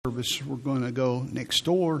service, we're going to go next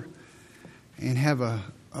door and have a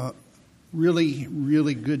really,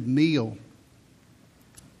 really good meal.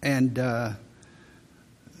 And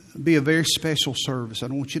be a very special service. I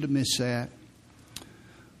don't want you to miss that.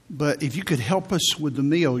 But if you could help us with the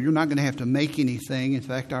meal, you're not going to have to make anything. In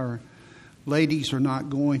fact, our ladies are not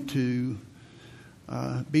going to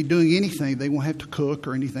be doing anything. They won't have to cook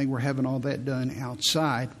or anything. We're having all that done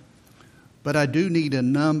outside. But I do need a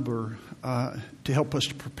number to help us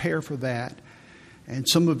to prepare for that. And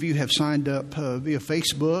some of you have signed up via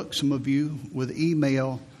Facebook, some of you with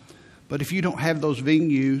email. But if you don't have those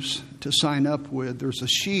venues to sign up with, there's a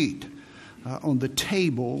sheet on the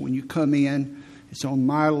table when you come in. It's on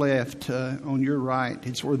my left, on your right.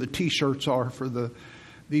 It's where the T-shirts are for the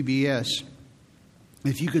VBS.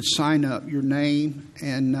 If you could sign up your name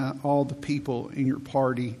and all the people in your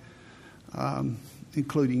party,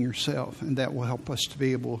 including yourself, and that will help us to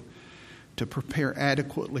be able to prepare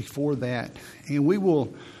adequately for that. And we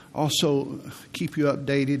will also keep you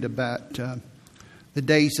updated about the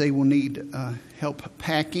days they will need help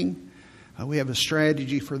packing. We have a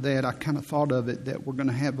strategy for that. I kind of thought of it that we're going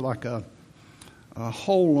to have like a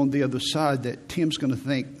hole on the other side that Tim's going to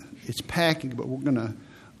think it's packing, but we're going to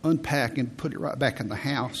unpack and put it right back in the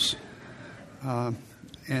house. But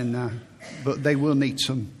they will need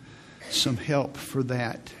some help for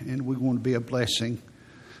that, and we want to be a blessing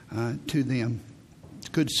to them. It's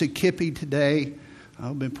good to see Kippy today.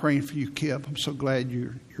 I've been praying for you, Kip. I'm so glad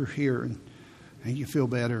you're here and you feel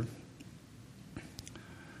better.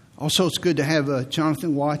 Also, it's good to have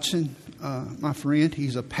Jonathan Watson, my friend.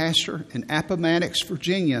 He's a pastor in Appomattox,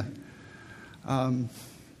 Virginia. I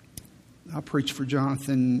preach for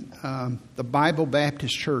Jonathan, the Bible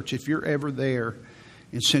Baptist Church. If you're ever there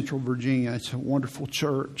in Central Virginia, it's a wonderful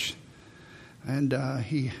church. And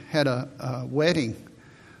he had a wedding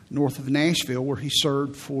north of Nashville where he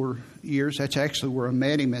served for years. That's actually where I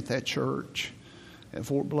met him, at that church at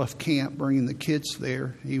Fort Bluff Camp, bringing the kids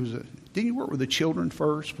there. Didn't you work with the children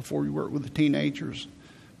first before you worked with the teenagers?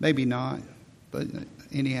 Maybe not, but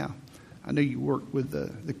anyhow, I know you worked with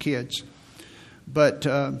the kids. But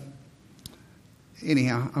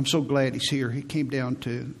anyhow, I'm so glad he's here. He came down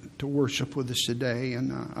to worship with us today,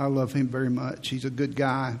 and I love him very much. He's a good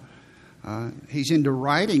guy. He's into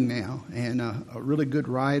writing now, and a really good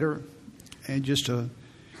writer, and just a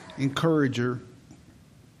encourager.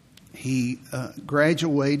 He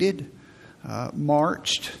graduated,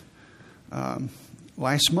 marched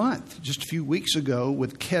last month, just a few weeks ago,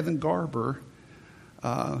 with Kevin Garber,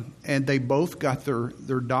 and they both got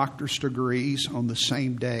their doctor's degrees on the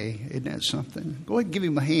same day. Isn't that something? Go ahead and give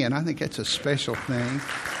him a hand. I think that's a special thing.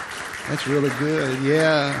 That's really good.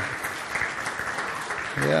 Yeah.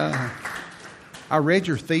 I read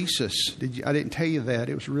your thesis. I didn't tell you that.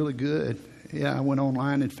 It was really good. Yeah, I went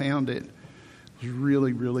online and found it. It was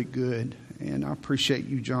really, really good. And I appreciate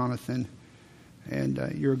you, Jonathan. And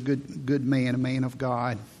you're a good man, a man of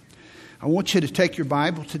God. I want you to take your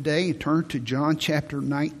Bible today and turn to John chapter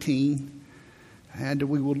 19. And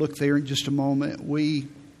we will look there in just a moment. We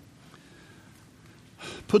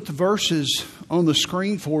put the verses on the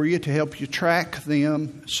screen for you to help you track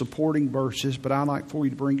them, supporting verses. But I'd like for you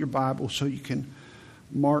to bring your Bible so you can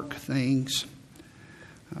mark things.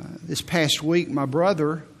 This past week, my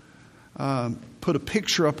brother put a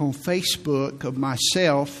picture up on Facebook of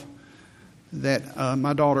myself that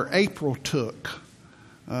my daughter April took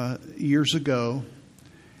years ago.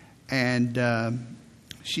 And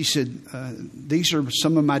she said, these are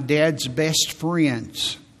some of my dad's best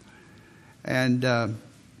friends. And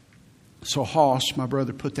so Hoss, my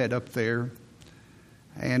brother, put that up there.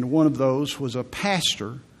 And one of those was a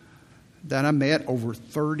pastor that I met over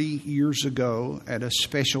 30 years ago at a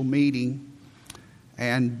special meeting.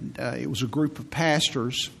 And it was a group of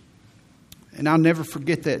pastors. And I'll never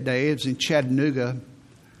forget that day. It was in Chattanooga.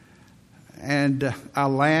 And I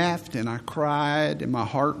laughed and I cried and my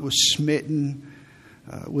heart was smitten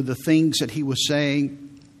with the things that he was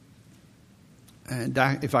saying. And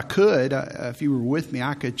if I could, if you were with me,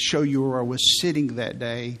 I could show you where I was sitting that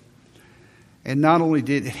day. And not only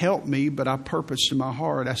did it help me, but I purposed in my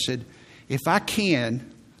heart. I said, if I can,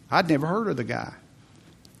 I'd never heard of the guy.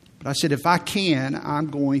 But I said, if I can, I'm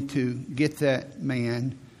going to get that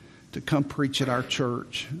man to come preach at our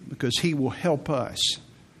church because he will help us.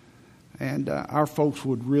 And our folks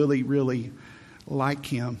would really, really like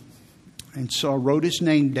him. And so I wrote his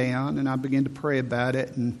name down and I began to pray about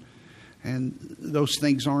it. And those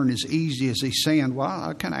things aren't as easy as he's saying. Well,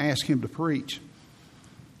 I kind of asked him to preach.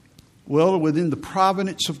 Well, within the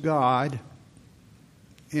providence of God,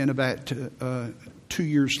 and about 2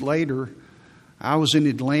 years later, I was in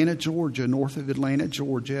Atlanta, Georgia, north of Atlanta,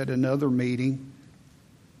 Georgia, at another meeting,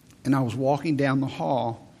 and I was walking down the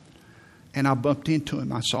hall, and I bumped into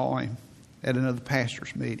him. I saw him at another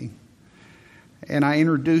pastor's meeting. And I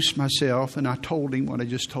introduced myself, and I told him what I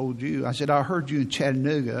just told you. I said, I heard you in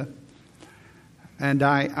Chattanooga, and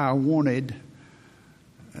I wanted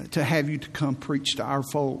to have you to come preach to our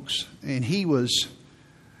folks. And he was,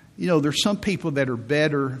 there's some people that are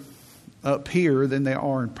better up here than they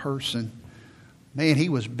are in person. Man, he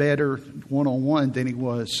was better one-on-one than he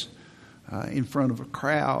was in front of a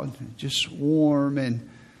crowd. Just warm and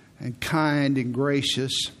kind and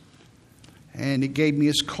gracious. And he gave me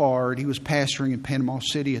his card. He was pastoring in Panama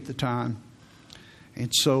City at the time.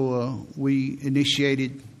 And so we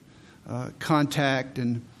initiated contact.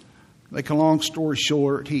 And make a long story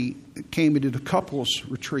short, he came and did a couples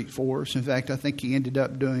retreat for us. In fact, I think he ended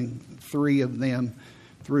up doing 3 of them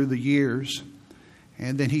through the years.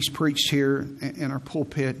 And then he's preached here in our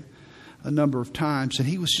pulpit a number of times. And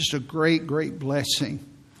he was just a great, great blessing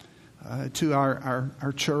to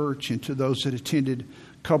our church and to those that attended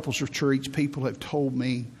couples retreats. People have told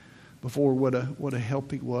me before what a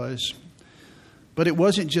help he was. But it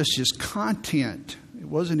wasn't just his content. It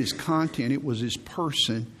wasn't his content. It was his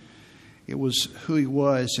person. It was who he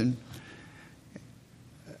was. And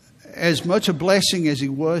as much a blessing as he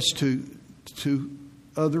was to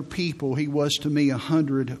other people, he was to me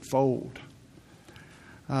 100-fold.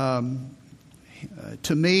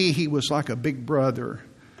 To me, he was like a big brother.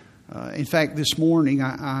 In fact, this morning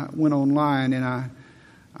I went online and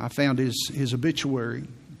I found his obituary.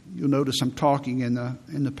 You'll notice I'm talking in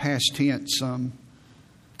the past tense.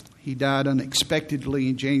 He died unexpectedly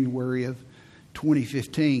in January of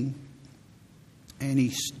 2015, and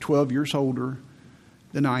he's 12 years older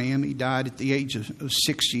than I am. He died at the age of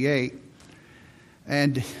 68.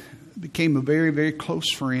 And became a very, very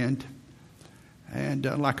close friend, and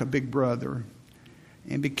like a big brother,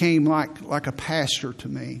 and became like a pastor to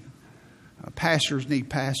me. Pastors need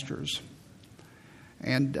pastors,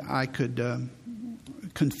 and I could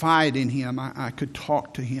confide in him. I could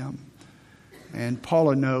talk to him, and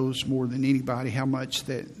Paula knows more than anybody how much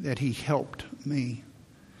that he helped me.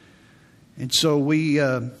 And so we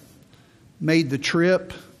made the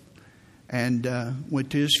trip. And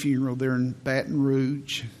went to his funeral there in Baton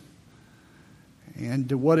Rouge. And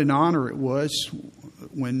what an honor it was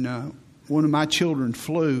when one of my children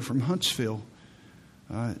flew from Huntsville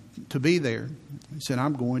to be there. He said,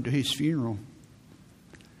 I'm going to his funeral.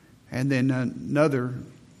 And then another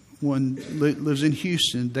one lives in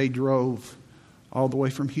Houston. They drove all the way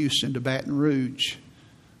from Houston to Baton Rouge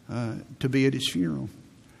to be at his funeral.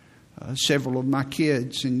 Several of my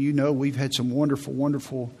kids, and we've had some wonderful,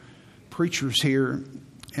 wonderful preachers here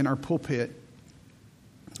in our pulpit,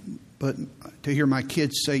 but to hear my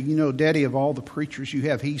kids say, Daddy, of all the preachers you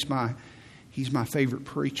have, he's my favorite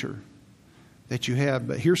preacher that you have.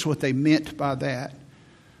 But here's what they meant by that.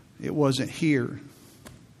 It wasn't here.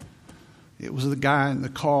 It was the guy in the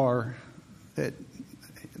car that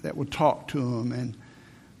would talk to them and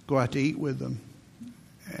go out to eat with them,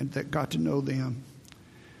 and that got to know them.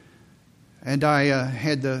 And I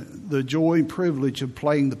had the joy and privilege of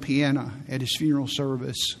playing the piano at his funeral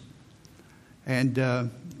service. And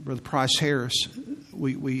Brother Price Harris,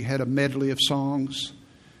 we had a medley of songs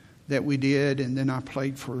that we did. And then I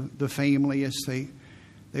played for the family as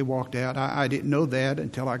they walked out. I didn't know that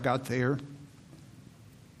until I got there.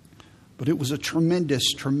 But it was a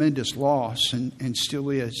tremendous, tremendous loss and still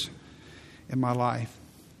is in my life.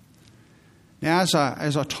 Now, as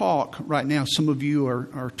I talk right now, some of you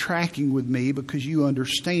are tracking with me because you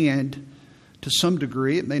understand to some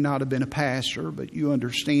degree. It may not have been a pastor, but you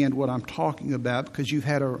understand what I'm talking about because you've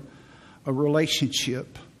had a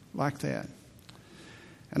relationship like that.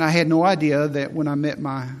 And I had no idea that when I met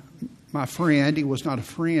my friend, he was not a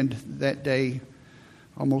friend that day,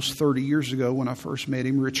 almost 30 years ago when I first met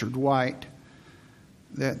him, Richard White,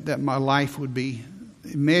 that my life would be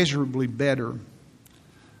immeasurably better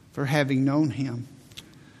for having known him.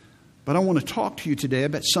 But I want to talk to you today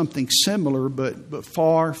about something similar, but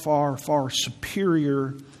far, far, far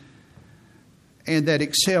superior, and that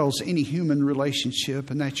excels any human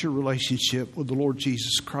relationship, and that's your relationship with the Lord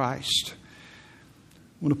Jesus Christ.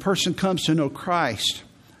 When a person comes to know Christ,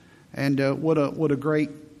 and what a great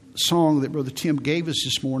song that Brother Tim gave us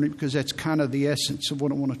this morning, because that's kind of the essence of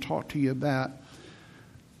what I want to talk to you about.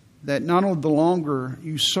 That not only the longer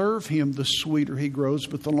you serve him, the sweeter he grows,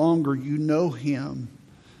 but the longer you know him,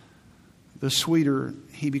 the sweeter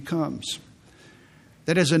he becomes.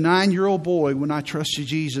 That as a 9-year-old boy, when I trusted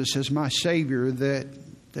Jesus as my Savior, that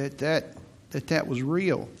was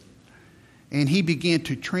real. And He began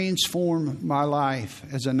to transform my life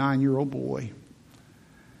as a 9-year-old boy.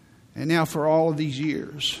 And now for all of these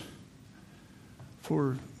years,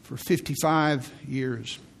 for 55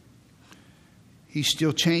 years, He's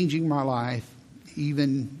still changing my life,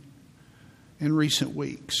 even in recent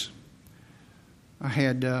weeks. I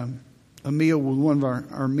had a meal with one of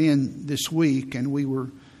our men this week, and we were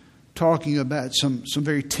talking about some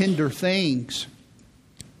very tender things.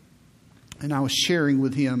 And I was sharing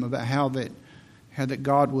with him about how that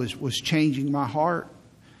God was changing my heart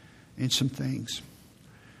and some things.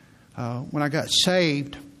 When I got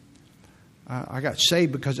saved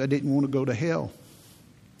because I didn't want to go to hell.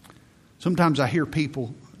 Sometimes I hear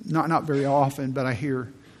people, not very often, but I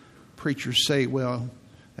hear preachers say, well,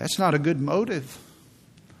 that's not a good motive.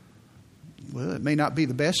 Well, it may not be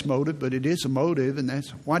the best motive, but it is a motive. And that's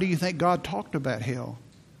why do you think God talked about hell?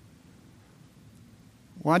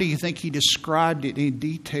 Why do you think He described it in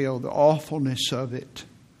detail, the awfulness of it?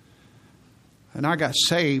 And I got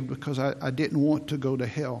saved because I didn't want to go to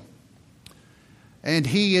hell. And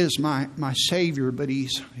He is my Savior, but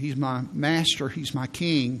He's my Master, He's my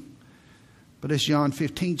King. But as John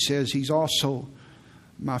 15 says, He's also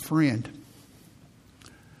my friend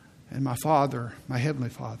and my Father, my Heavenly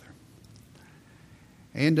Father.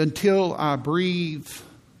 And until I breathe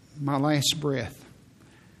my last breath,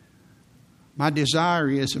 my desire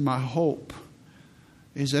is, and my hope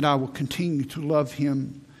is, that I will continue to love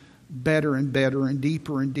Him better and better and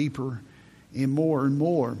deeper and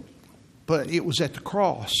more. But it was at the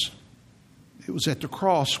cross. It was at the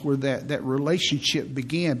cross where that relationship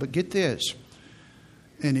began. But get this,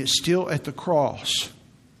 and it's still at the cross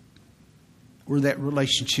where that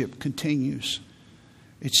relationship continues.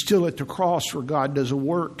 It's still at the cross where God does a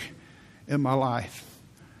work in my life.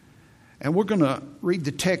 And we're going to read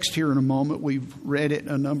the text here in a moment. We've read it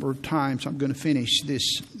a number of times. I'm going to finish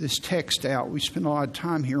this text out. We spent a lot of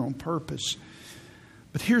time here on purpose.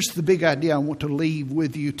 But here's the big idea I want to leave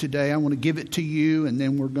with you today. I want to give it to you, and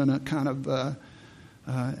then we're going to kind of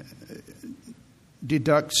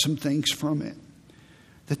deduct some things from it.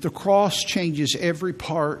 That the cross changes every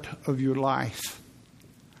part of your life.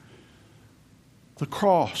 The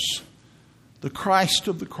cross, the Christ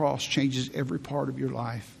of the cross, changes every part of your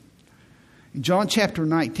life. In John chapter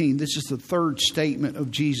 19, this is the third statement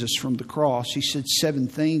of Jesus from the cross. He said 7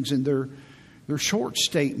 things, and they're short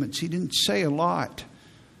statements. He didn't say a lot.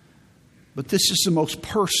 But this is the most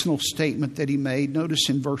personal statement that He made. Notice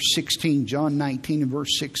in verse 16, John 19 and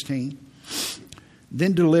verse 16.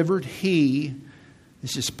 Then delivered He,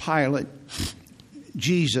 this is Pilate,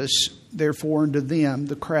 Jesus, therefore unto them,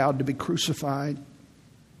 the crowd, to be crucified.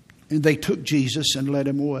 And they took Jesus and led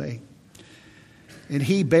Him away. And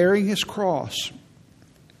He, bearing His cross,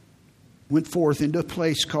 went forth into a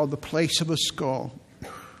place called the place of a skull,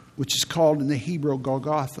 which is called in the Hebrew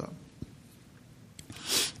Golgotha,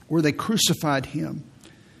 where they crucified Him,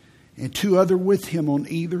 and 2 other with Him on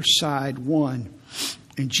either side, one,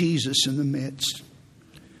 and Jesus in the midst.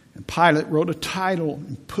 And Pilate wrote a title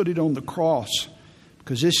and put it on the cross,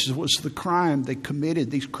 because this was the crime they committed.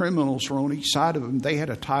 These criminals were on each side of them. They had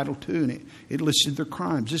a title too, and it listed their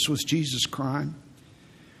crimes. This was Jesus' crime.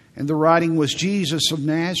 And the writing was Jesus of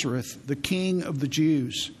Nazareth, the King of the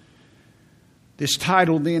Jews. This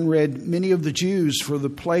title then read, Many of the Jews, for the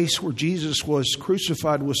place where Jesus was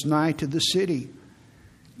crucified was nigh to the city.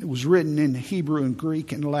 It was written in Hebrew and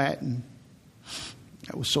Greek and Latin.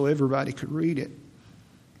 That was so everybody could read it.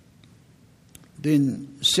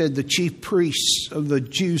 Then said the chief priests of the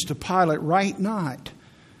Jews to Pilate, Write not,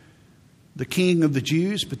 the King of the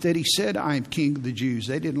Jews, but that he said, I am King of the Jews.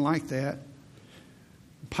 They didn't like that.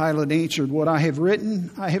 Pilate answered, What I have written,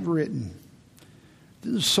 I have written.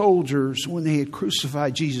 Then the soldiers, when they had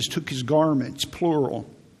crucified Jesus, took His garments, plural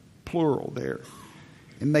there,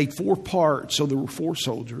 and made 4 parts. So there were 4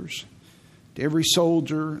 soldiers, to every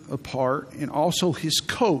soldier a part, and also His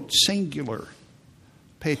coat, singular.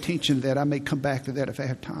 Pay attention to that. I may come back to that if I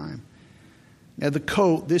have time. Now the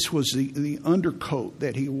coat, this was the undercoat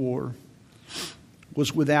that He wore,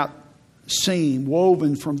 was without seam,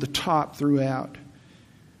 woven from the top throughout.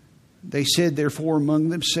 They said, therefore, among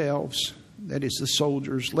themselves, that is the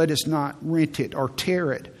soldiers, let us not rent it or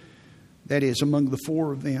tear it, that is, among the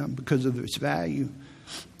 4 of them, because of its value,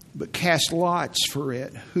 but cast lots for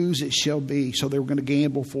it, whose it shall be. So they were going to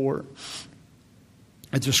gamble for it.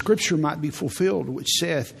 As the scripture might be fulfilled, which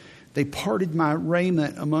saith, They parted my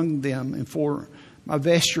raiment among them, and for my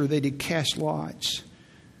vesture they did cast lots.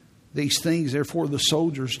 These things, therefore, the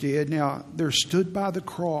soldiers did. Now, there stood by the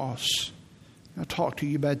cross. I'll talk to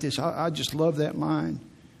you about this. I just love that line.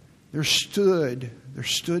 There stood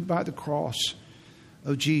by the cross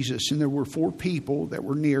of Jesus. And there were 4 people that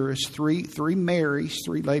were nearest, three Marys,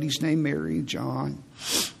 3 ladies named Mary and John,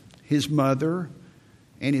 his mother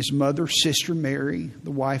and his mother's sister Mary,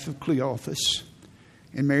 the wife of Cleophas,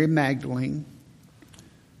 and Mary Magdalene.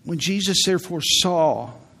 When Jesus therefore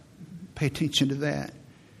saw, pay attention to that,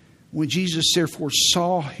 when Jesus therefore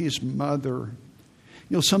saw his mother.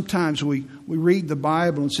 You know, sometimes we read the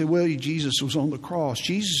Bible and say, well, Jesus was on the cross.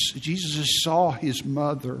 Jesus saw his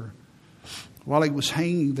mother while he was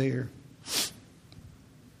hanging there.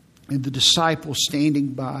 And the disciple standing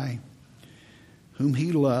by, whom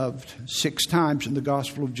he loved. 6 times in the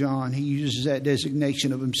Gospel of John, he uses that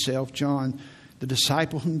designation of himself, John, the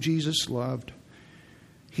disciple whom Jesus loved.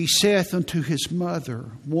 He saith unto his mother,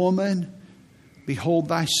 Woman, behold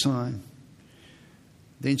thy son.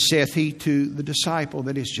 Then saith he to the disciple,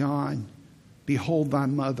 that is John, Behold thy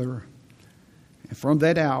mother. And from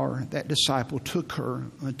that hour, that disciple took her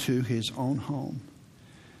unto his own home.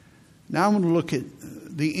 Now I want to look at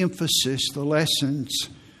the emphasis, the lessons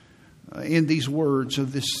in these words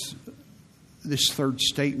of this third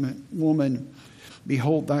statement. Woman,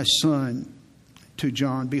 behold thy son. To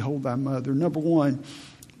John, behold thy mother. Number 1,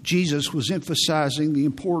 Jesus was emphasizing the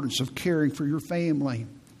importance of caring for your family.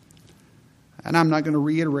 And I'm not going to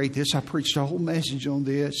reiterate this. I preached a whole message on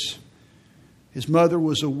this. His mother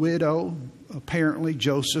was a widow. Apparently,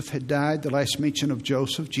 Joseph had died. The last mention of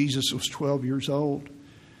Joseph, Jesus was 12 years old.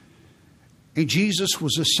 And Jesus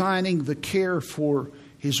was assigning the care for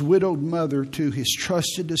his widowed mother to his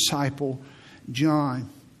trusted disciple, John.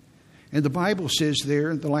 And the Bible says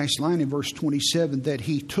there, the last line in verse 27, that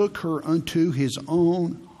he took her unto his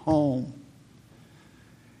own home.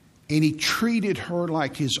 And he treated her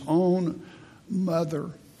like his own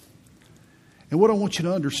mother. And what I want you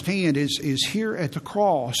to understand is here at the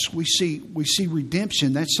cross, we see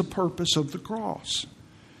redemption. That's the purpose of the cross.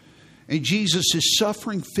 And Jesus is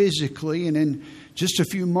suffering physically, and in just a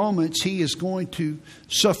few moments, he is going to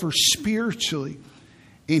suffer spiritually.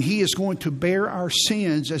 And he is going to bear our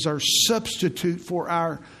sins as our substitute for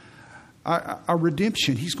our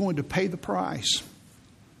redemption. He's going to pay the price.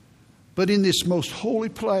 But in this most holy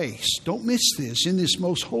place, don't miss this, in this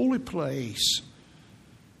most holy place,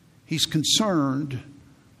 he's concerned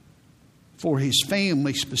for his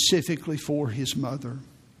family, specifically for his mother.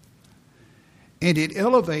 And it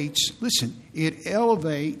elevates, it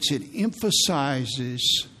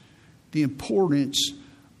emphasizes the importance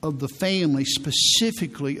of the family,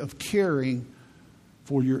 specifically of caring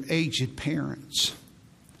for your aged parents.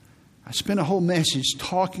 I spent a whole message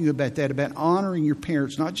talking about that, about honoring your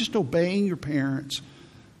parents, not just obeying your parents,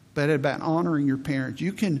 but about honoring your parents.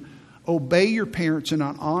 You can obey your parents and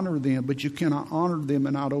not honor them, but you cannot honor them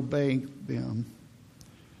and not obey them.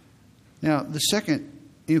 Now, the second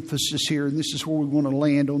emphasis here, and this is where we want to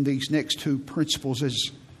land on these next 2 principles, as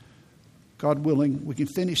God willing, we can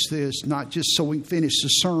finish this, not just so we can finish the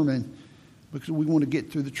sermon, because we want to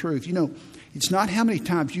get through the truth. You know, it's not how many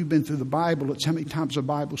times you've been through the Bible, it's how many times the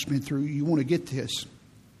Bible's been through. You want to get this.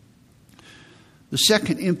 The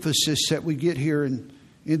second emphasis that we get here in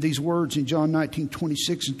these words in John 19,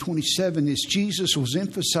 26 and 27 is Jesus was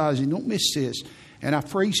emphasizing, don't miss this, and I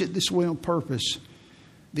phrase it this way on purpose,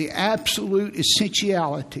 the absolute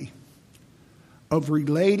essentiality of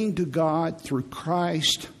relating to God through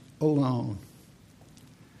Christ alone.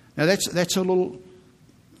 Now that's a little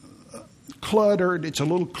cluttered. It's a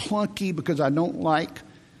little clunky because I don't like,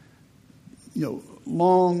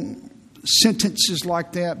 long sentences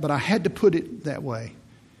like that, but I had to put it that way.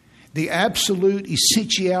 The absolute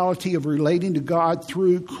essentiality of relating to God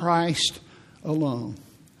through Christ alone.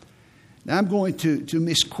 Now I'm going to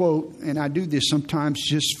misquote, and I do this sometimes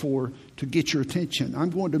just to get your attention. I'm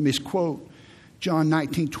going to misquote John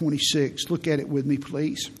 19:26. Look at it with me,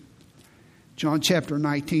 please. John chapter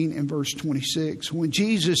 19 and verse 26. When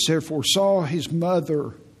Jesus therefore saw his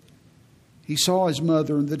mother, and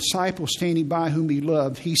the disciple standing by whom he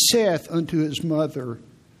loved, he saith unto his mother,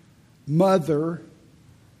 Mother,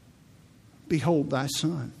 behold thy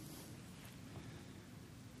son.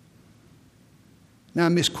 Now I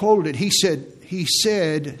misquoted it. He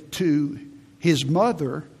said to his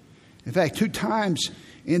mother. In fact, 2 times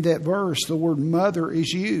in that verse, the word mother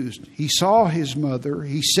is used. He saw his mother.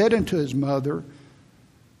 He said unto his mother,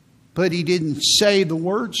 but he didn't say the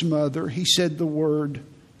words mother. He said the word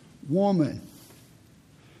woman.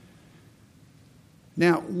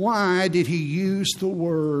 Now, why did he use the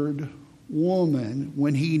word woman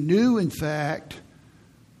when he knew, in fact,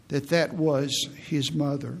 that was his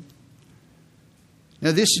mother?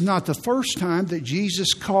 Now, this is not the first time that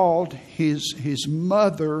Jesus called his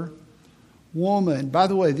mother woman. By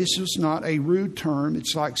the way, this was not a rude term.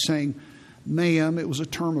 It's like saying ma'am. It was a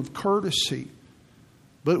term of courtesy.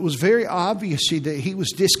 But it was very obvious that he was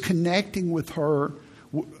disconnecting with her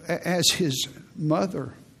as his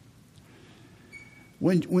mother.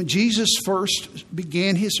 When Jesus first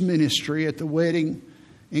began his ministry at the wedding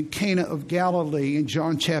in Cana of Galilee in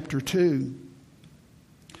John chapter 2,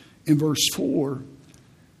 in verse 4,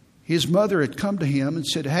 his mother had come to him and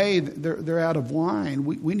said, "Hey, they're out of wine.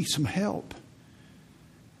 We need some help."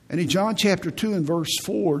 And in John chapter 2 and verse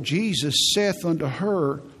 4, Jesus saith unto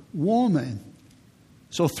her, "Woman."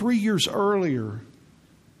 So 3 years earlier,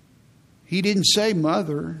 he didn't say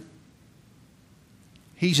mother.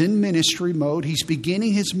 He's in ministry mode. He's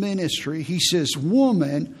beginning his ministry. He says,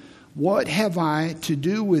 "Woman, what have I to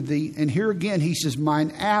do with thee?" And here again, he says,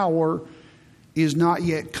 "Mine hour is not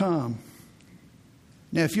yet come."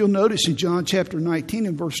 Now, if you'll notice in John chapter 19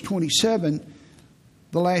 and verse 27,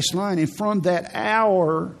 the last line, "And from that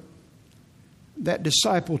hour, that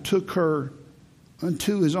disciple took her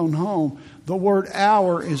unto his own home." The word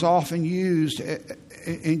hour is often used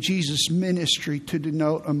in Jesus' ministry to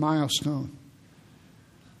denote a milestone.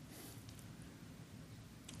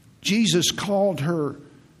 Jesus called her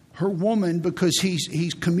woman because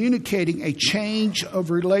he's communicating a change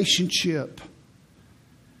of relationship.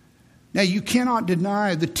 Now, you cannot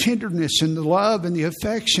deny the tenderness and the love and the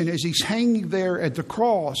affection as he's hanging there at the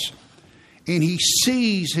cross. And he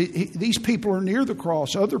sees these people are near the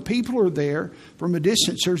cross. Other people are there from a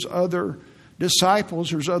distance. There's other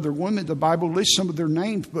disciples. There's other women. The Bible lists some of their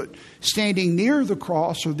names. But standing near the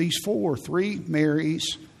cross are these three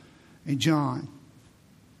Marys and John.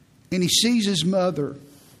 And he sees his mother.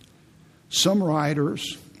 Some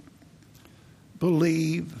writers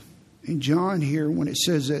believe in John here when it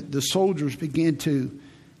says that the soldiers began to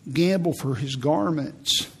gamble for his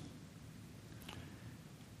garments.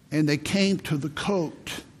 And they came to the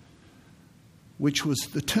coat, which was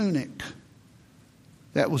the tunic.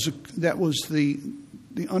 That was the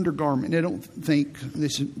undergarment. I don't think,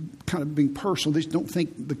 this is kind of being personal, they don't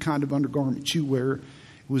think the kind of undergarment you wear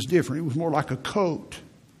was different. It was more like a coat.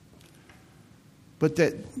 But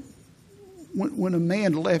that when a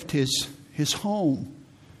man left his home,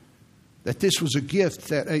 that this was a gift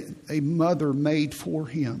that a mother made for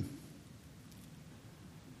him.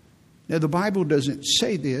 Now, the Bible doesn't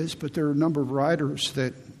say this, but there are a number of writers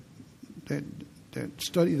that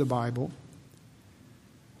study the Bible,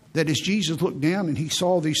 that as Jesus looked down and he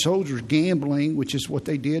saw these soldiers gambling, which is what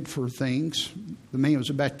they did for things. The man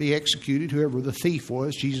was about to be executed, whoever the thief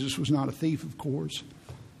was. Jesus was not a thief, of course.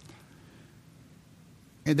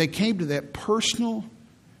 And they came to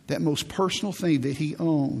that most personal thing that he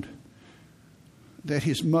owned, that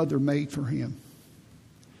his mother made for him.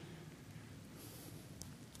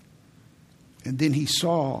 And then he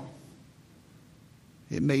saw,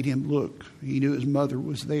 it made him look. He knew his mother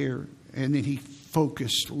was there. And then he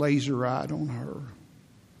focused laser-eyed on her.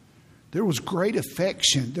 There was great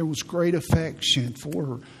affection. There was great affection for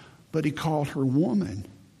her. But he called her woman.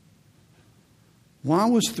 Why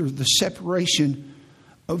was there the separation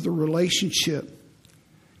of the relationship?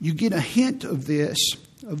 You get a hint of this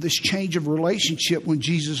change of relationship when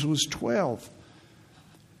Jesus was 12.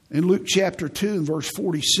 In Luke chapter 2 and verse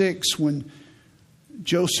 46, when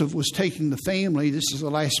Joseph was taking the family, this is the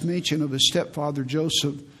last mention of his stepfather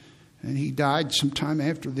Joseph, and he died sometime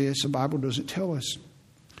after this. The Bible doesn't tell us.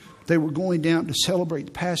 They were going down to celebrate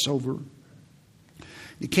the Passover.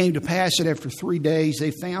 It came to pass that after 3 days they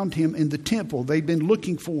found him in the temple. They'd been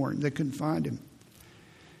looking for him. They couldn't find him.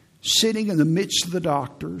 Sitting in the midst of the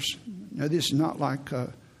doctors. Now, this is not like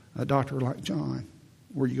a doctor like John,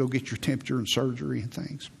 where you go get your temperature and surgery and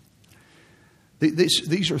things.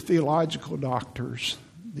 These are theological doctors.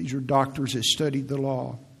 These are doctors that studied the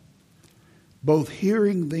law. Both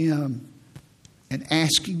hearing them and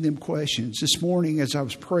asking them questions. This morning, as I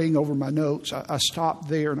was praying over my notes, I stopped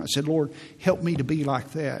there and I said, Lord, help me to be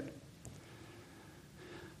like that.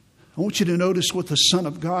 I want you to notice what the Son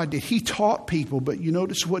of God did. He taught people, but you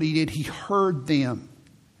notice what he did. He heard them.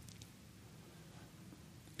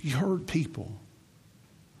 He heard people.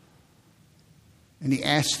 And he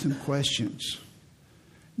asked them questions.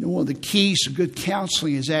 You know, one of the keys to good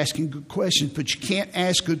counseling is asking good questions, but you can't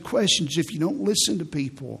ask good questions if you don't listen to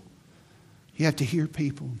people. You have to hear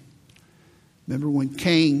people. Remember when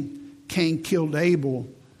Cain killed Abel,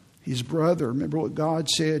 his brother. Remember what God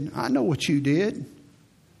said? I know what you did.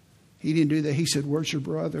 He didn't do that. He said, where's your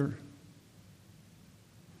brother?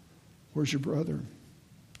 Where's your brother?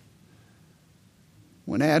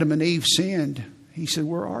 When Adam and Eve sinned, he said,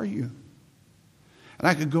 where are you? And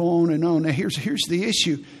I could go on and on. Now, here's the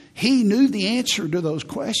issue. He knew the answer to those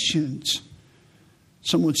questions.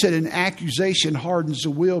 Someone said an accusation hardens the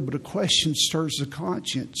will, but a question stirs the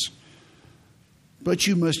conscience. But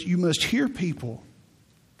you must hear people.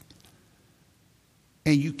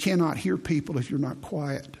 And you cannot hear people if you're not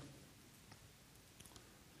quiet.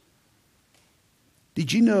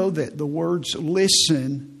 Did you know that the words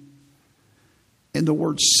listen and the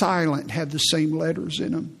word silent have the same letters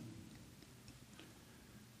in them?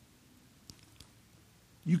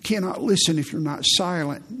 You cannot listen if you're not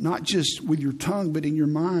silent, not just with your tongue, but in your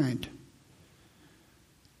mind.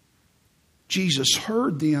 Jesus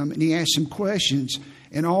heard them and he asked them questions,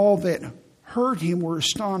 and all that heard him were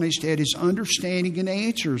astonished at his understanding and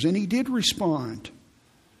answers, and he did respond.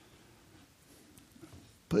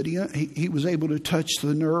 But he was able to touch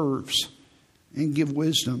the nerves and give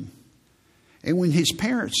wisdom. And when his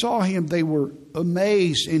parents saw him, they were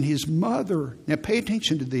amazed. And his mother, now pay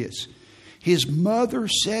attention to this. His mother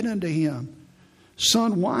said unto him,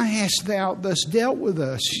 Son, why hast thou thus dealt with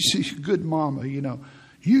us? She's a good mama, you know.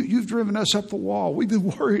 You've driven us up the wall. We've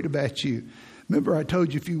been worried about you. Remember I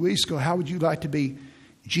told you a few weeks ago, how would you like to be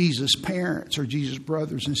Jesus' parents or Jesus'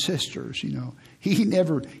 brothers and sisters, you know? He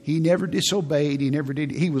never disobeyed. He never did.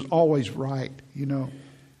 He was always right, you know.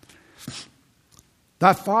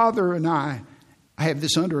 Thy father and I have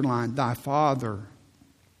this underlined, thy father.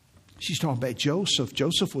 She's talking about Joseph.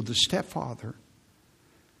 Joseph was the stepfather.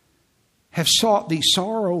 Have sought thee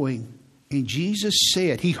sorrowing. And Jesus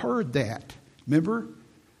said, he heard that. Remember?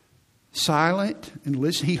 Silent and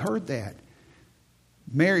listen. He heard that.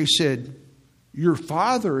 Mary said, your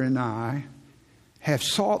father and I have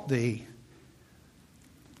sought thee.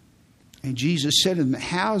 And Jesus said to them,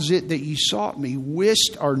 how is it that ye sought me?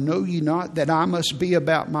 Wist or know ye not that I must be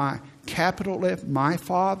about my capital F, my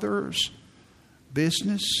Father's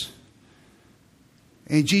business?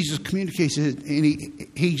 And Jesus communicates it, and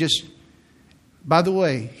he just, by the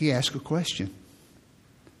way, he asked a question.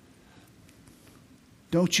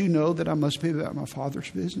 Don't you know that I must be about my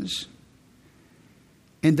Father's business?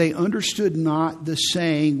 And they understood not the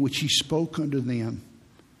saying which he spoke unto them.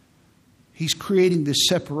 He's creating this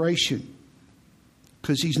separation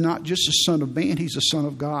because he's not just a son of man, he's a son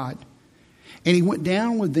of God. And he went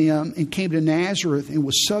down with them and came to Nazareth and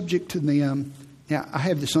was subject to them. Now, I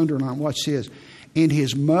have this underlined. Watch this. And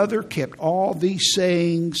his mother kept all these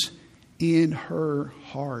sayings in her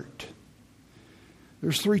heart.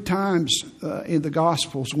 There's 3 times in the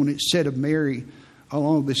Gospels when it's said of Mary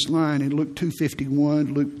along this line. In Luke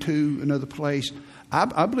 2:51, Luke 2, another place.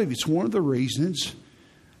 I believe it's one of the reasons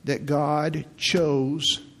that God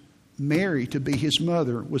chose Mary to be his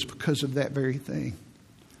mother was because of that very thing.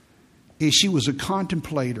 She was a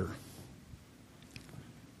contemplator.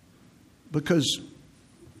 Because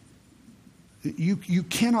you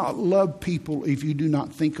cannot love people if you do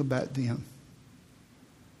not think about them.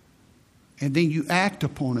 And then you act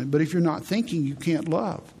upon it. But if you're not thinking, you can't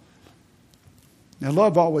love. Now,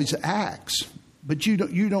 love always acts. But you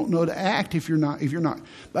don't know to act if you're not.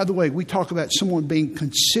 By the way, we talk about someone being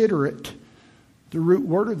considerate. The root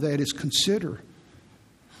word of that is consider.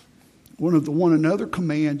 One of the one another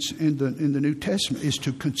commands in the New Testament is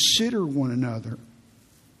to consider one another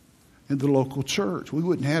in the local church. We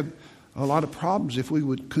wouldn't have a lot of problems if we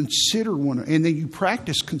would consider one another. And then you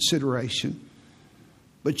practice consideration.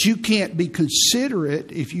 But you can't be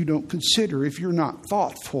considerate if you don't consider, if you're not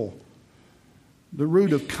thoughtful. The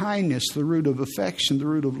root of kindness, the root of affection, the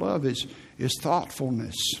root of love is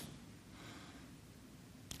thoughtfulness.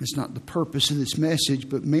 It's not the purpose of this message,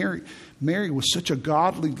 but Mary was such a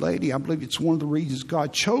godly lady. I believe it's one of the reasons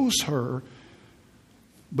God chose her.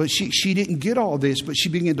 But she didn't get all this, but she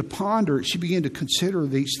began to ponder it. She began to consider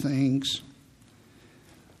these things.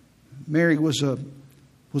 Mary was a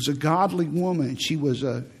godly woman. She was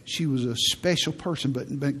a special person.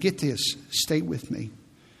 But get this, stay with me.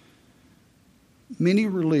 Many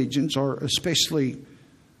religions, or especially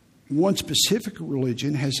one specific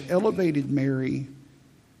religion, has elevated Mary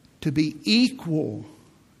to be equal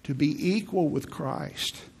with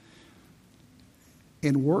Christ,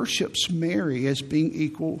 and worships Mary as being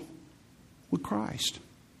equal with Christ.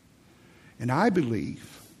 And I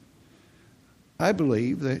believe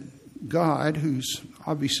that God, who's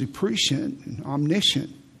obviously prescient and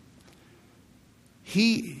omniscient,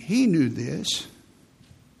 he knew this.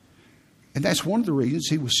 And that's one of the reasons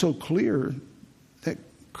he was so clear that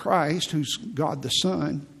Christ, who's God the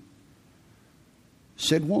Son,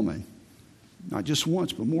 said woman. Not just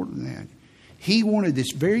once, but more than that. He wanted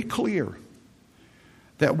this very clear,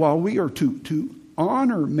 that while we are to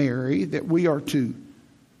honor Mary, that we are to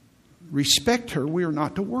respect her, we are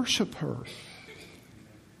not to worship her.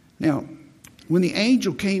 Now, when the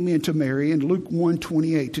angel came into Mary in Luke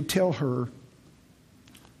 1:28 to tell her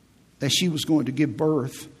that she was going to give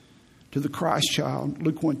birth to the Christ child.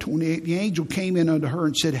 Luke 1:28, the angel came in unto her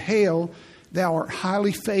and said, Hail, thou art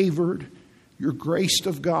highly favored, you're graced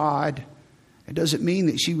of God. It doesn't mean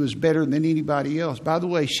that she was better than anybody else. By the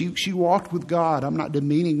way, she walked with God. I'm not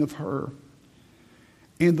demeaning of her.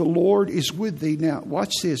 And the Lord is with thee. Now,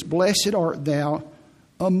 watch this. Blessed art thou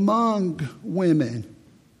among women.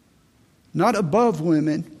 Not above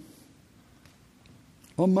women.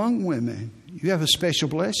 Among women. You have a special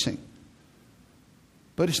blessing.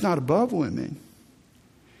 But it's not above women.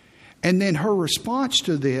 And then her response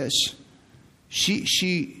to this,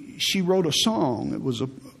 she wrote a song. It was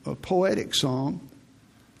a poetic song.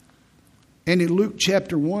 And in Luke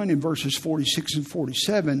chapter 1 in verses 46 and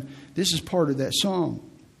 47, this is part of that song.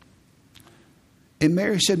 And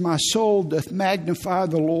Mary said, My soul doth magnify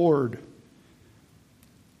the Lord,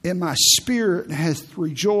 and my spirit hath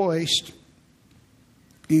rejoiced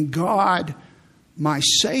in God my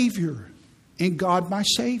Savior. In God my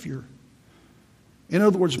Savior. In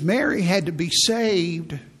other words, Mary had to be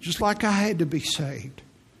saved just like I had to be saved.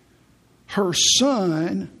 Her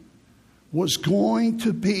son was going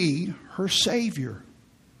to be her Savior.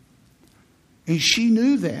 And she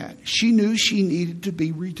knew that. She knew she needed to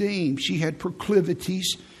be redeemed. She had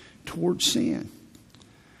proclivities towards sin.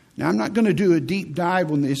 Now, I'm not going to do a deep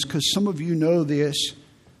dive on this because some of you know this,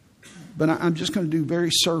 but I'm just going to do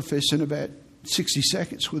very surface in about 60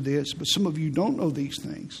 seconds with this. But some of you don't know these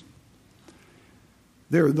things.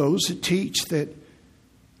 There are those that teach that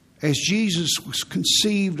as Jesus was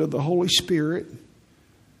conceived of the Holy Spirit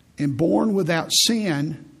and born without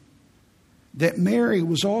sin, that Mary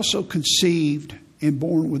was also conceived and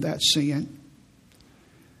born without sin.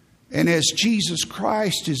 And as Jesus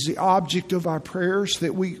Christ is the object of our prayers,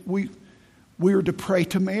 that we are to pray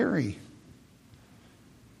to Mary.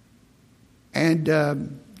 And they'll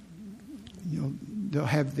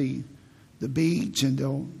have the beads and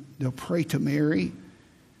they'll pray to Mary,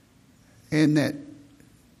 and that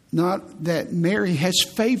Mary has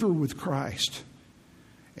favor with Christ.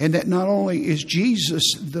 And that not only is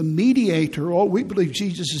Jesus the mediator, we believe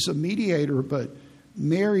Jesus is a mediator, but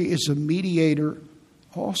Mary is a mediator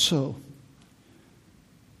also.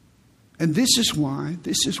 And this is why,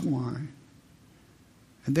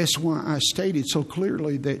 and that's why I stated so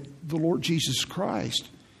clearly that the Lord Jesus Christ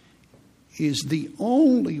is the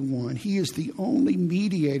only one, He is the only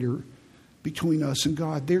mediator between us and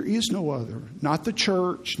God. There is no other. Not the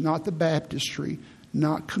church, not the baptistry,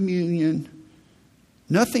 not communion,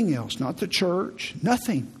 nothing else, not the church,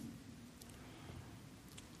 nothing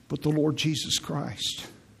but the Lord Jesus Christ.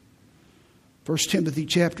 1 Timothy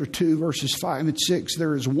chapter 2, verses 5 and 6,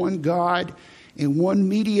 there is one God and one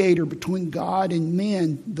mediator between God and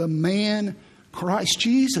men, the man Christ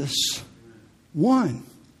Jesus. One.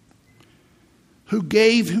 Who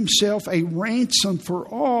gave himself a ransom for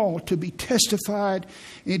all to be testified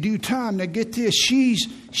in due time. Now get this, she's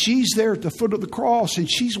there at the foot of the cross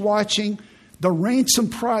and she's watching the ransom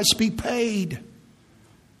price be paid.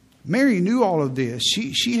 Mary knew all of this.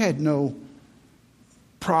 She had no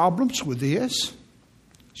problems with this.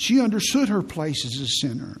 She understood her place as a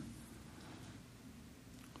sinner.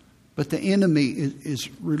 But the enemy is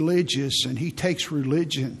religious, and he takes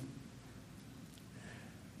religion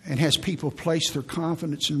and has people place their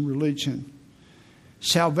confidence in religion.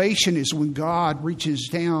 Salvation is when God reaches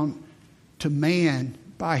down to man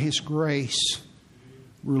by His grace.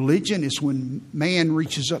 Religion is when man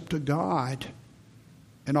reaches up to God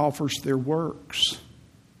and offers their works.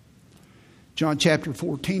 John chapter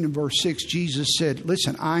 14 and verse 6, Jesus said,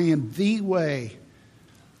 listen, I am the way,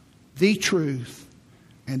 the truth,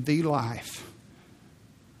 and the life.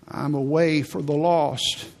 I'm a way for the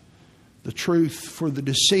lost, the truth for the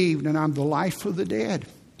deceived, and I'm the life for the dead.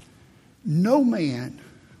 No man,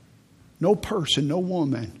 no person, no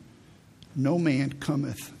woman, no man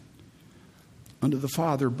cometh unto the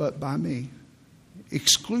Father but by me.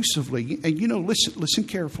 Exclusively. And listen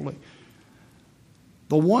carefully.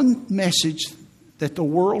 The one message that the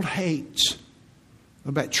world hates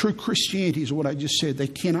about true Christianity is what I just said. They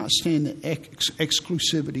cannot stand the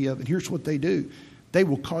exclusivity of it. Here's what they do. They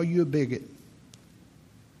will call you a bigot.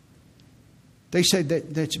 They say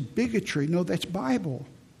that's bigotry. No, that's Bible.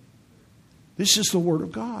 This is the Word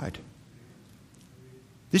of God.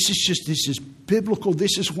 This is biblical.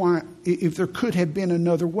 This is why, if there could have been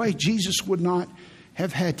another way, Jesus would not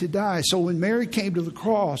have had to die. So when Mary came to the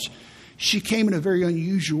cross, she came in a very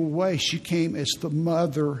unusual way. She came as the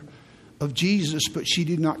mother of Jesus, but she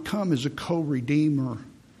did not come as a co-redeemer.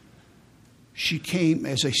 She came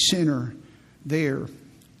as a sinner there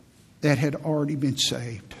that had already been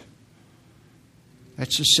saved.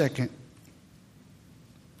 That's the second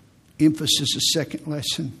emphasis, the second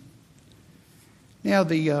lesson. Now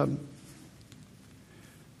the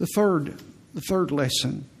third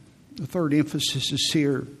lesson, the third emphasis is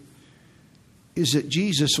here, is that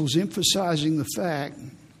Jesus was emphasizing the fact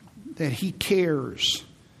that He cares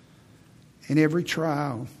in every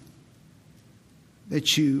trial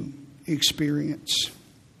that you experience,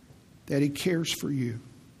 that He cares for you.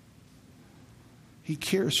 He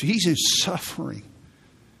cares. He's in suffering.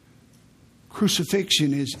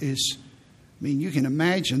 Crucifixion is, you can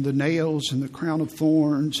imagine the nails and the crown of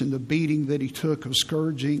thorns and the beating that He took of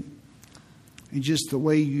scourging. And just the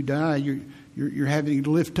way you die, you're having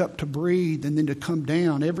to lift up to breathe and then to come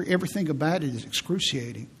down. Everything about it is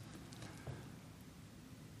excruciating.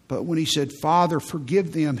 But when He said, Father,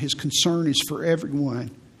 forgive them, His concern is for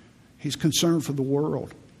everyone. His concern for the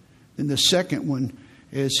world. And the second one,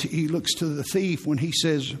 as He looks to the thief, when He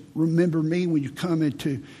says, remember me when you come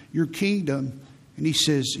into your kingdom. And He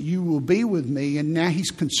says, you will be with me. And now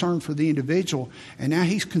He's concerned for the individual. And now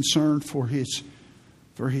He's concerned for his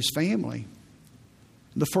family.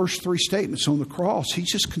 The first three statements on the cross,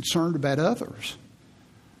 He's just concerned about others.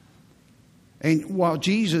 And while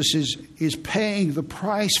Jesus is paying the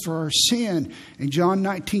price for our sin, in John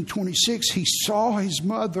 19:26, He saw His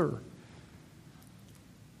mother.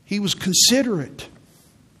 He was considerate.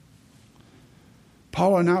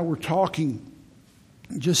 Paula and I were talking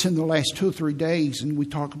just in the last 2 or 3 days, and we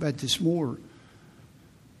talk about this more.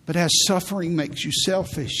 But as suffering makes you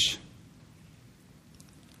selfish.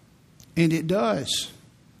 And it does.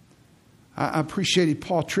 I appreciated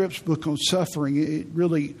Paul Tripp's book on suffering. It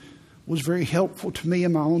really was very helpful to me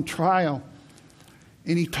in my own trial.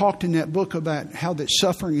 And he talked in that book about how that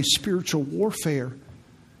suffering is spiritual warfare,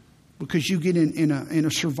 because you get in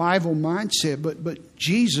a survival mindset. But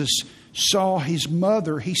Jesus saw His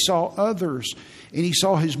mother. He saw others. And He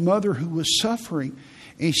saw His mother who was suffering.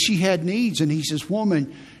 And she had needs. And He says,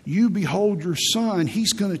 woman, you behold your son.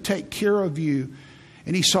 He's going to take care of you.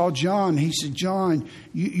 And He saw John. He said, John,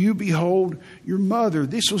 you behold your mother.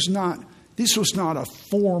 This was not a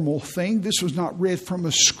formal thing. This was not read from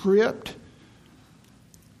a script.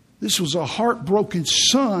 This was a heartbroken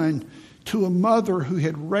son to a mother who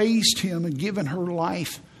had raised him and given her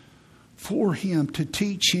life for him, to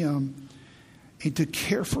teach him and to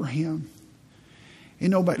care for him.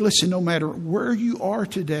 And no matter where you are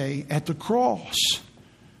today, at the cross,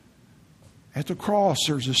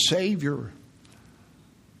 there's a Savior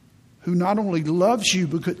who not only loves you,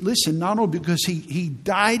 not only because He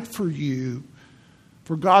died for you,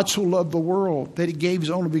 for God so loved the world that He gave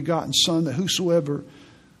His only begotten Son, that whosoever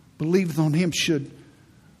believeth on Him should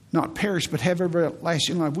not perish but have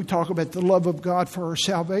everlasting life. We talk about the love of God for our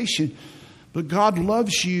salvation. But God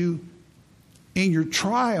loves you in your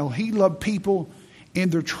trial. He loved people in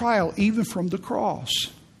their trial, even from the cross.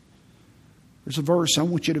 There's a verse I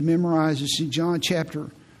want you to memorize. It's in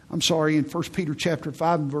in 1 Peter chapter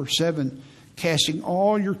 5 and verse 7. Casting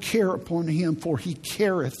all your care upon Him, for He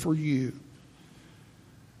careth for you.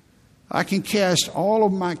 I can cast all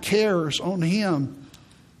of my cares on Him,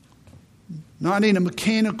 not in a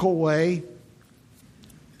mechanical way,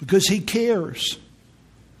 because He cares.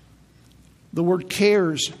 The word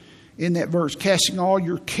cares in that verse, casting all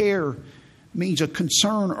your care, means a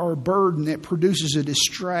concern or a burden that produces a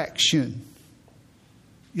distraction.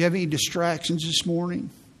 You have any distractions this morning?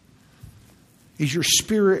 Is your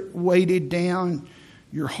spirit weighted down,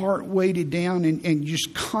 your heart weighted down, and you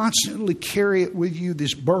just constantly carry it with you,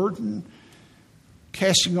 this burden?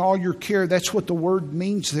 Casting all your care, that's what the word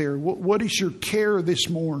means there. What is your care this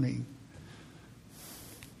morning?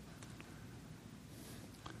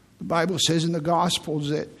 The Bible says in the Gospels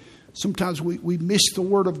that sometimes we miss the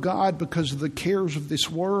Word of God because of the cares of this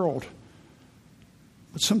world.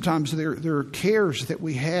 But sometimes there are cares that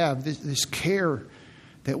we have, this care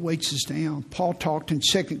that weights us down. Paul talked in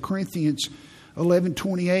 2 Corinthians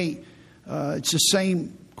 11:28. It's the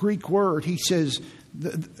same Greek word. He says,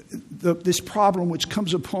 this problem which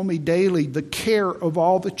comes upon me daily, the care of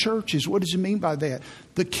all the churches. What does it mean by that?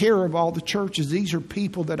 The care of all the churches. These are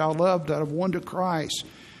people that I love, that I've won to Christ,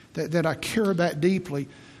 that I care about deeply.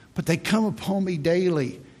 But they come upon me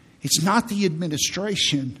daily. It's not the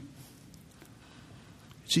administration.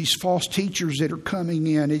 It's these false teachers that are coming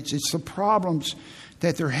in. It's the problems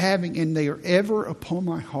that they're having, and they are ever upon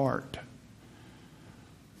my heart.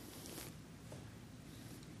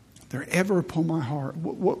 They're ever upon my heart.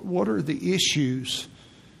 What are the issues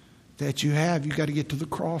that you have? You've got to get to the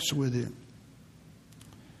cross with it.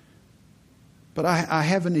 But I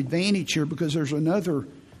have an advantage here, because there's another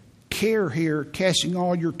care here, casting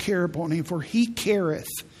all your care upon Him, for He careth.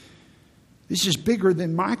 This is bigger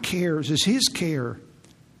than my cares, it's His care.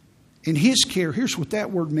 In His care, here's what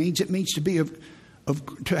that word means. It means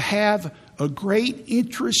to have a great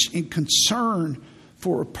interest and concern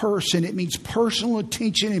for a person. It means personal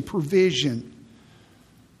attention and provision.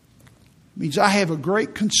 It means I have a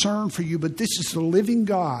great concern for you, but this is the living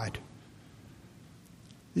God.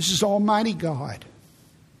 This is Almighty God.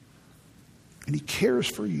 And He cares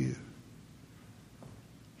for you.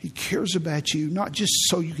 He cares about you, not just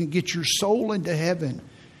so you can get your soul into heaven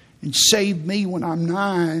and save me when I'm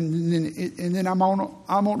 9, and then I'm on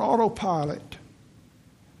autopilot.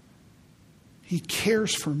 He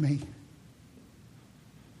cares for me.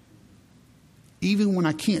 Even when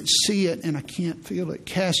I can't see it and I can't feel it,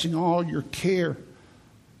 casting all your care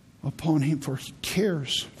upon Him, for He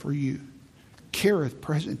cares for you. Careth,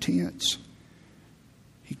 present tense.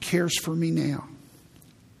 He cares for me now.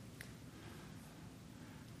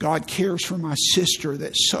 God cares for my sister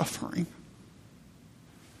that's suffering.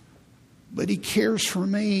 But He cares for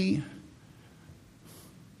me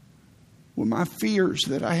with my fears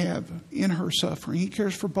that I have in her suffering. He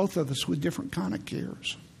cares for both of us with different kind of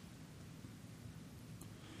cares.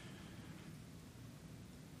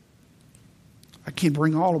 I can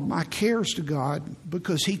bring all of my cares to God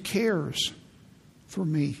because He cares for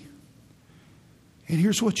me. And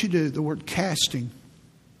here's what you do, the word casting.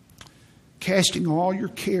 Casting all your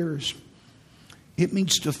cares. It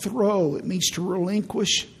means to throw. It means to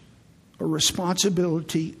relinquish a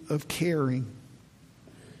responsibility of caring.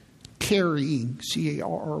 Carrying,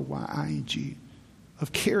 C-A-R-R-Y-I-N-G.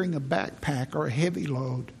 Of carrying a backpack or a heavy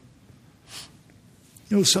load.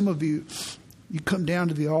 You know, some of you come down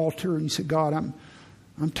to the altar and you say, God,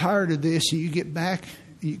 I'm tired of this. And you get back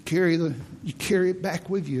and you carry it back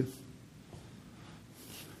with you.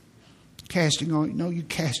 Casting all, no, you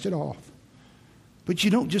cast it off. But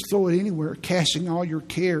you don't just throw it anywhere, casting all your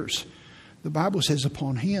cares. The Bible says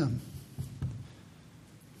upon Him.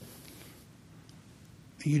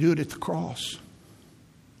 And you do it at the cross.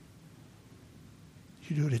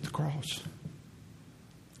 You do it at the cross.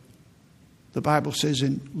 The Bible says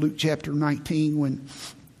in Luke chapter 19, when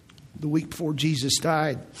the week before Jesus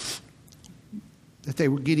died, that they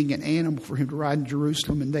were getting an animal for Him to ride in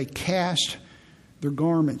Jerusalem, and they cast their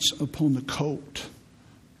garments upon the colt.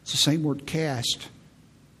 It's the same word, cast.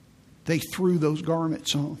 They threw those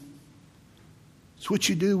garments on. It's what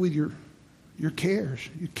you do with your cares.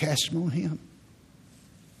 You cast them on Him.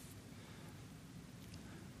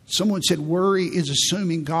 Someone said worry is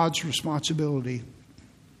assuming God's responsibility.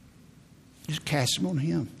 Just cast them on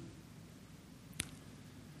Him.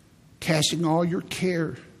 Casting all your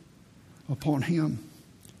care upon Him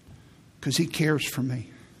because He cares for me.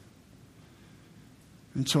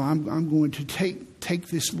 And so I'm going to take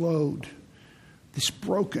this load, this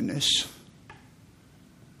brokenness,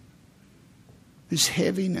 this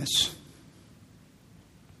heaviness,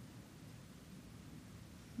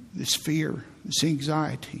 this fear, this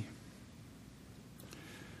anxiety.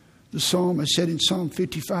 The psalmist said in Psalm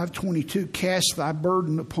 55:22, cast thy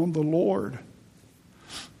burden upon the Lord.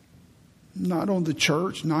 Not on the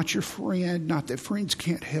church, not your friend, not that friends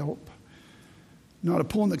can't help, not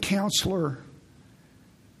upon the counselor,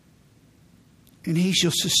 and He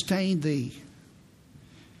shall sustain thee.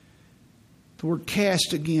 The word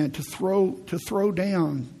cast again, to throw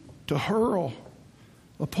down, to hurl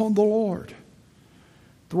upon the Lord.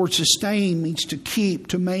 The word sustain means to keep,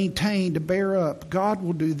 to maintain, to bear up. God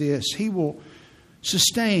will do this. He will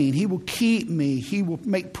sustain. He will keep me. He will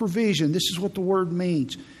make provision. This is what the word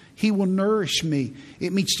means. He will nourish me.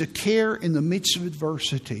 It means to care in the midst of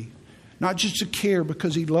adversity. Not just to care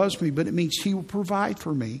because He loves me, but it means He will provide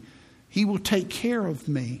for me. He will take care of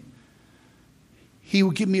me. He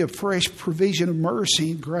will give me a fresh provision of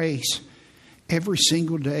mercy and grace every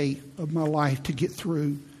single day of my life to get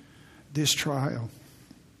through this trial.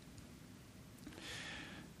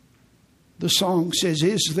 The song says,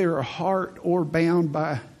 is there a heart o'er bound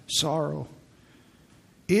by sorrow?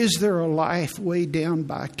 Is there a life weighed down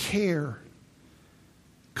by care?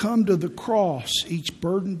 Come to the cross, each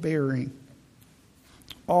burden bearing.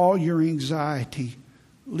 All your anxiety,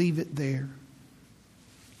 leave it there.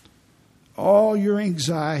 All your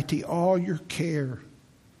anxiety, all your care,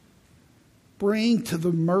 bring to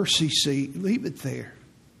the mercy seat. Leave it there.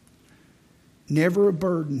 Never a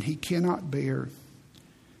burden He cannot bear.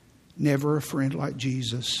 Never a friend like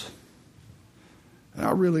Jesus. And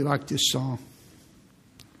I really like this song.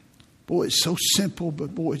 Boy, it's so simple,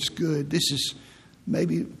 but boy, it's good. This is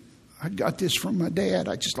maybe, I got this from my dad.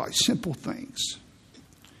 I just like simple things.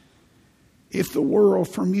 If the world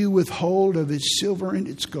from you withhold of its silver and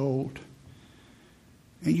its gold,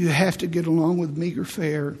 and you have to get along with meager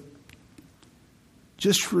fare,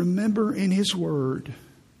 just remember in His word,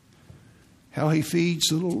 how He feeds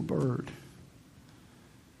the little bird.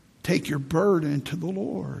 Take your burden to the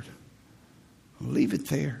Lord. Leave it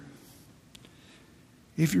there.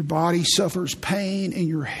 If your body suffers pain and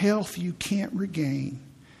your health you can't regain,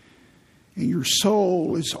 and your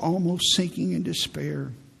soul is almost sinking in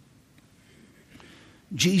despair,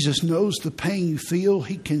 Jesus knows the pain you feel.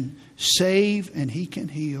 He can save and He can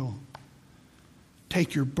heal.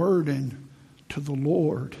 Take your burden to the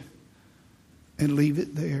Lord and leave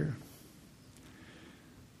it there.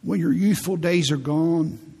 When your youthful days are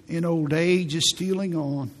gone and old age is stealing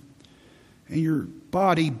on, and your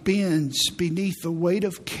body bends beneath the weight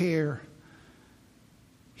of care,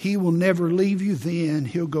 He will never leave you then.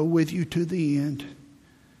 He'll go with you to the end.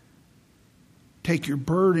 Take your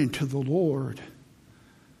burden to the Lord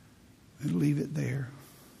and leave it there.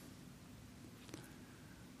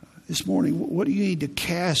 This morning, what do you need to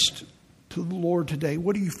cast to the Lord today?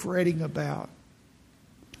 What are you fretting about?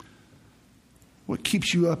 What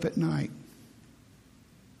keeps you up at night?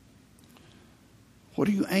 What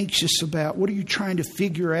are you anxious about? What are you trying to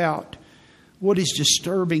figure out? What is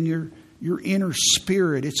disturbing your inner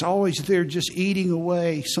spirit? It's always there just eating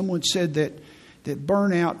away. Someone said that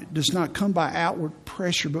burnout does not come by outward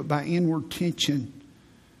pressure, but by inward tension.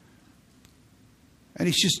 And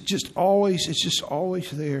it's just always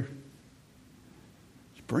there.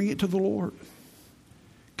 Just bring it to the Lord.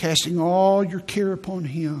 Casting all your care upon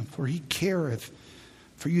Him, for He careth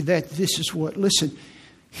for you. That this is what, listen,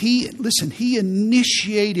 He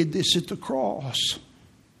initiated this at the cross.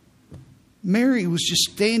 Mary was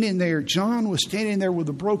just standing there. John was standing there with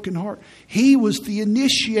a broken heart. He was the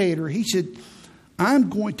initiator. He said, I'm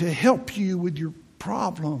going to help you with your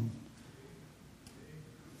problem.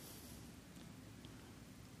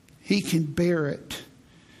 He can bear it.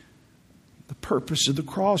 The purpose of the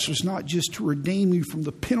cross was not just to redeem you from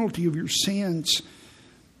the penalty of your sins,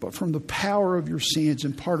 but from the power of your sins.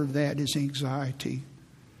 And part of that is anxiety.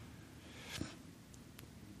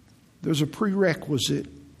 There's a prerequisite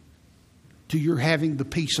to your having the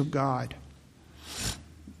peace of God.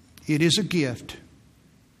 It is a gift.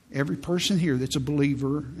 Every person here that's a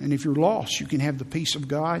believer, and if you're lost, you can have the peace of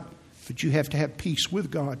God, but you have to have peace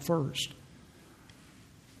with God first.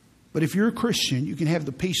 But if you're a Christian, you can have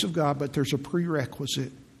the peace of God, but there's a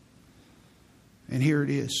prerequisite. And here it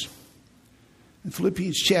is. In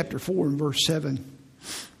Philippians chapter 4 and verse 7,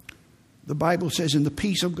 the Bible says, "And the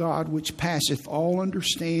peace of God, which passeth all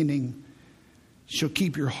understanding, shall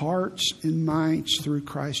keep your hearts and minds through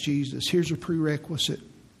Christ Jesus." Here's a prerequisite.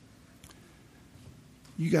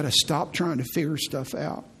 You got to stop trying to figure stuff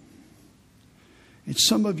out. And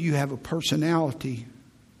some of you have a personality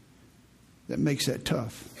that makes that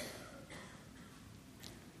tough.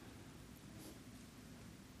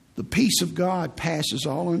 The peace of God passes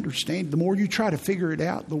all understanding. The more you try to figure it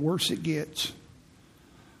out, the worse it gets.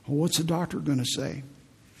 Well, what's the doctor going to say?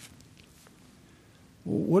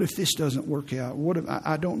 Well, what if this doesn't work out? What if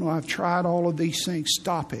I don't know? I've tried all of these things.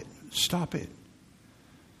 Stop it. Stop it.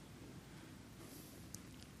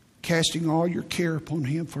 Casting all your care upon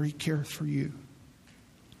Him, for He careth for you.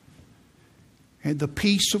 And the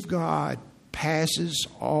peace of God passes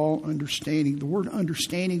all understanding. The word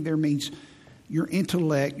understanding there means your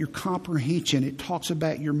intellect, your comprehension. It talks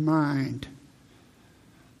about your mind.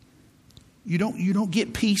 You don't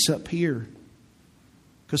get peace up here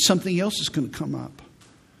because something else is going to come up.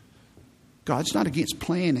 God's not against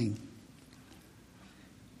planning,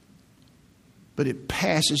 but it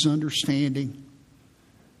passes understanding.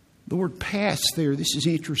 The word pass there, this is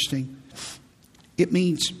interesting. It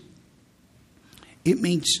means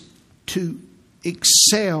to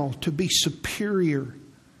excel, to be superior.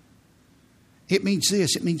 It means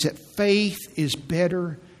this. It means that faith is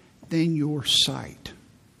better than your sight.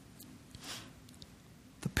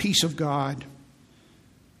 The peace of God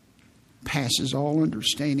passes all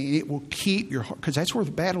understanding. It will keep your heart, because that's where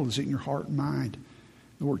the battle is, in your heart and mind.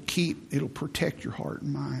 The word keep, it'll protect your heart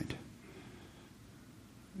and mind.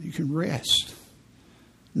 You can rest.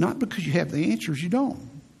 Not because you have the answers, you don't.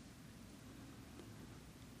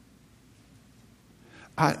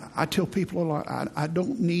 I tell people a lot, I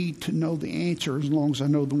don't need to know the answer as long as I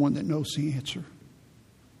know the one that knows the answer.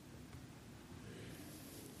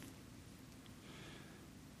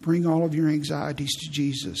 Bring all of your anxieties to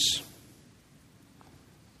Jesus.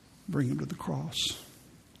 Bring them to the cross.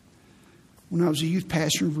 When I was a youth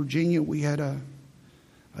pastor in Virginia, we had a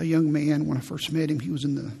young man. When I first met him, he was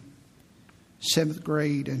in the 7th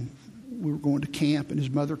grade, and we were going to camp, and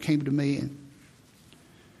his mother came to me, and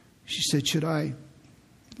she said, "Should I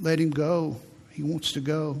let him go? He wants to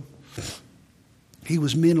go." He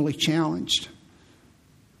was mentally challenged.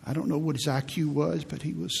 I don't know what his IQ was, but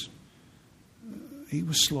he was he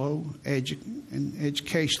was slow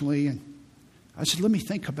educationally. And I said, let me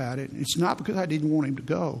think about it. It's not because I didn't want him to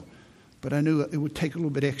go, but I knew it would take a little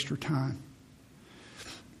bit extra time.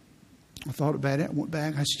 I thought about it. I went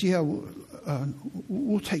back. I said, yeah,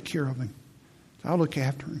 we'll take care of him. I'll look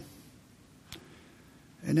after him.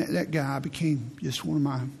 And that guy became just one of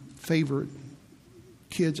my favorite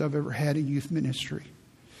kids I've ever had in youth ministry.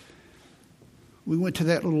 We went to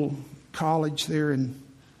that little college there in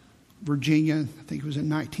Virginia. I think it was in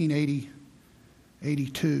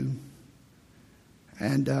 1982.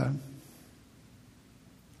 And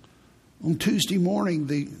on Tuesday morning,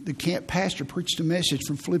 the camp pastor preached a message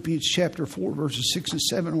from Philippians chapter 4, verses 6 and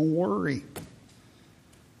 7 on worry.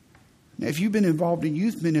 Now, if you've been involved in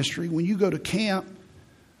youth ministry, when you go to camp,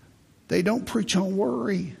 they don't preach on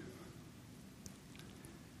worry.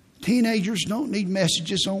 Teenagers don't need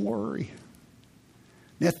messages on worry.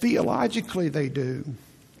 Now, theologically, they do.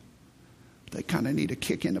 They kind of need a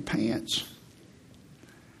kick in the pants.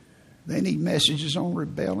 They need messages on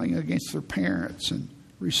rebelling against their parents and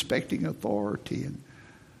respecting authority and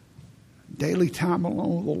daily time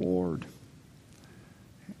alone with the Lord.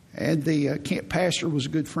 And the camp pastor was a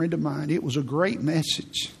good friend of mine. It was a great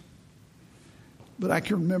message. But I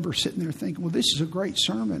can remember sitting there thinking, well, this is a great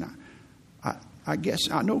sermon. I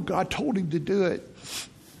guess I know God told him to do it.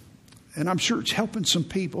 And I'm sure it's helping some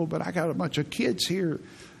people, but I got a bunch of kids here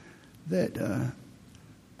that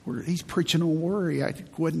where he's preaching on worry. I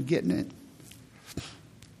wasn't getting it.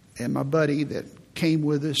 And my buddy that came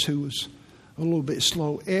with us, who was a little bit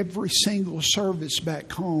slow, every single service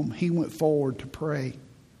back home, he went forward to pray.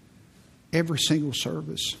 Every single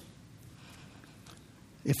service.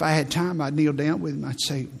 If I had time, I'd kneel down with him. I'd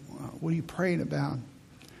say, what are you praying about?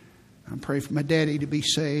 I'm praying for my daddy to be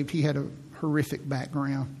saved. He had a horrific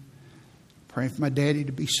background. Praying for my daddy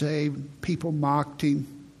to be saved. People mocked him.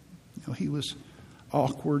 You know, he was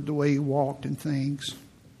awkward the way he walked and things.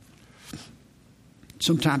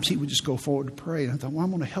 Sometimes he would just go forward to pray. And I thought, well,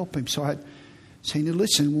 I'm going to help him. So I'd say, now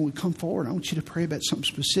listen, when we come forward, I want you to pray about something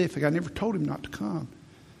specific. I never told him not to come.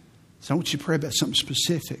 So I want you to pray about something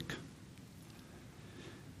specific.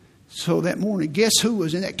 So that morning, guess who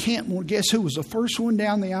was in that camp morning? Guess who was the first one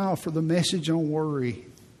down the aisle for the message on worry?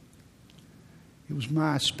 It was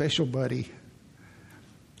my special buddy.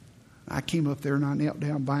 I came up there and I knelt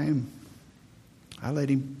down by him. I let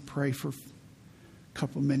him pray for a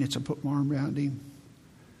couple of minutes. I put my arm around him.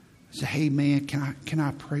 I said, hey man, can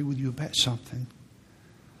I pray with you about something?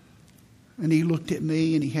 And he looked at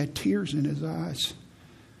me and he had tears in his eyes.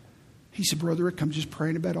 He said, Brother Rick, I'm just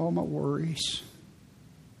praying about all my worries.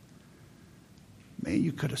 Man,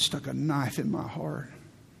 you could have stuck a knife in my heart.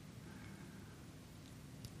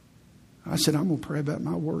 I said, I'm going to pray about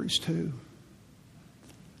my worries too.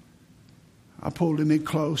 I pulled him in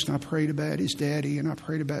close and I prayed about his daddy and I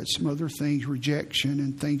prayed about some other things, rejection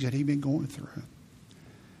and things that he'd been going through.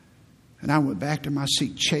 And I went back to my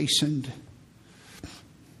seat chastened.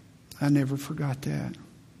 I never forgot that.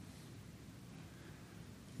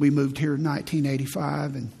 We moved here in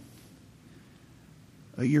 1985, and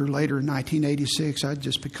a year later in 1986, I'd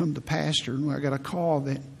just become the pastor, and I got a call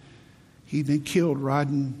that he'd been killed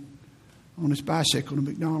riding on his bicycle to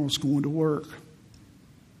McDonald's going to work.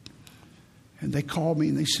 And they called me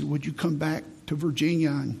and they said, would you come back to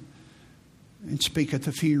Virginia and speak at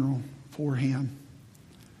the funeral for him?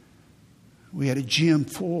 We had a gym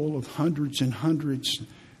full of hundreds and hundreds.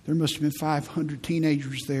 There must have been 500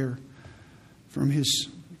 teenagers there from his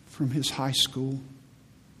high school.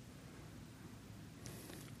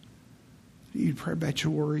 You pray about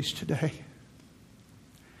your worries today.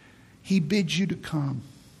 He bids you to come.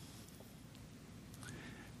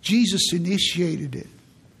 Jesus initiated it.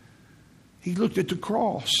 He looked at the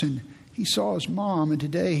cross and he saw his mom. And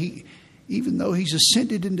today, even though he's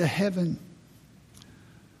ascended into heaven,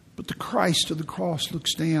 but the Christ of the cross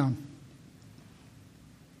looks down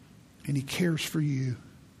and he cares for you.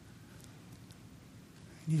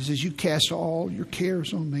 And he says, you cast all your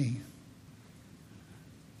cares on me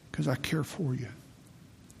because I care for you. I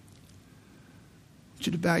want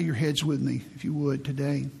you to bow your heads with me, if you would,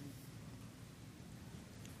 today.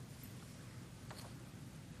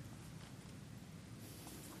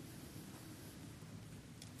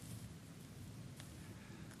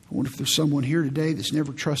 I wonder if there's someone here today that's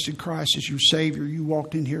never trusted Christ as your Savior. You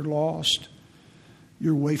walked in here lost.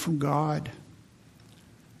 You're away from God.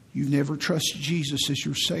 You've never trusted Jesus as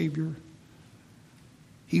your Savior.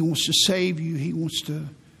 He wants to save you. He wants to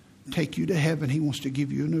take you to heaven. He wants to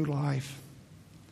give you a new life.